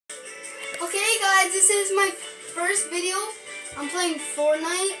Okay guys, this is my first video. I'm playing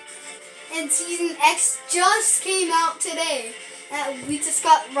Fortnite and Season X just came out today. We just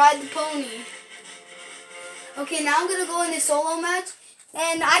got Ride the Pony. Okay, now I'm gonna go in a solo match,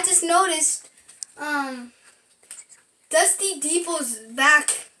 and I just noticed Dusty Depot's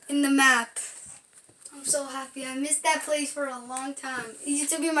back in the map. I'm so happy. I missed that place for a long time. It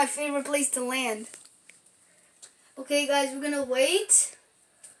used to be my favorite place to land. Okay guys, we're gonna wait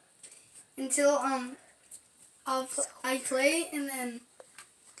until I play, and then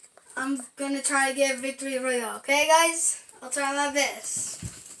I'm gonna try to get a victory royale. Okay guys? I'll try my best.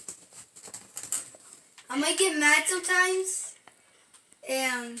 I might get mad sometimes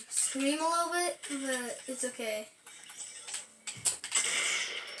and scream a little bit, but it's okay.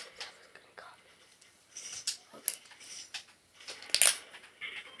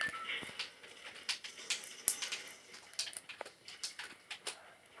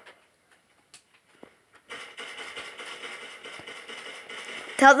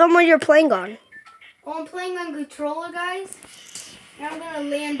 Tell them what you're playing on. Oh, I'm playing on controller, guys. And I'm gonna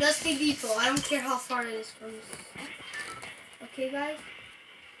land Dusty Depot. I don't care how far it is from me. Okay, guys?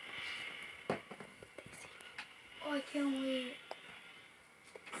 Oh, I can't wait.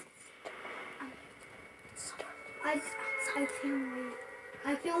 I can't wait.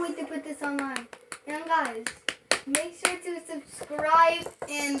 I can't wait to put this online. And guys, make sure to subscribe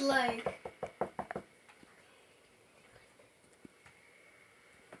and like.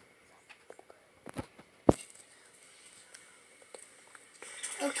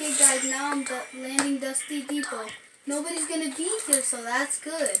 Okay guys, now I'm landing Dusty Depot. Nobody's gonna beat here, so that's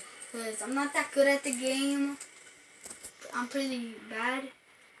good. Because I'm not that good at the game. I'm pretty bad.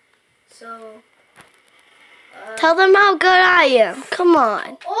 So... Tell them how good I am. Come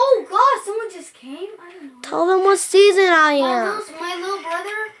on. Oh God, someone just came? I don't know. Tell them what season I am. My little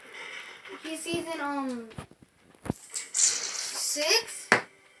brother, he's season 6.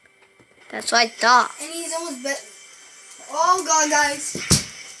 That's what I thought. And he's almost bet. Oh God, guys.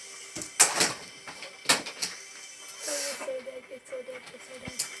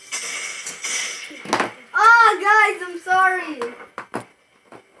 Guys, I'm sorry.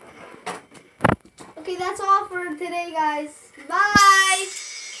 Okay, that's all for today, guys. Bye.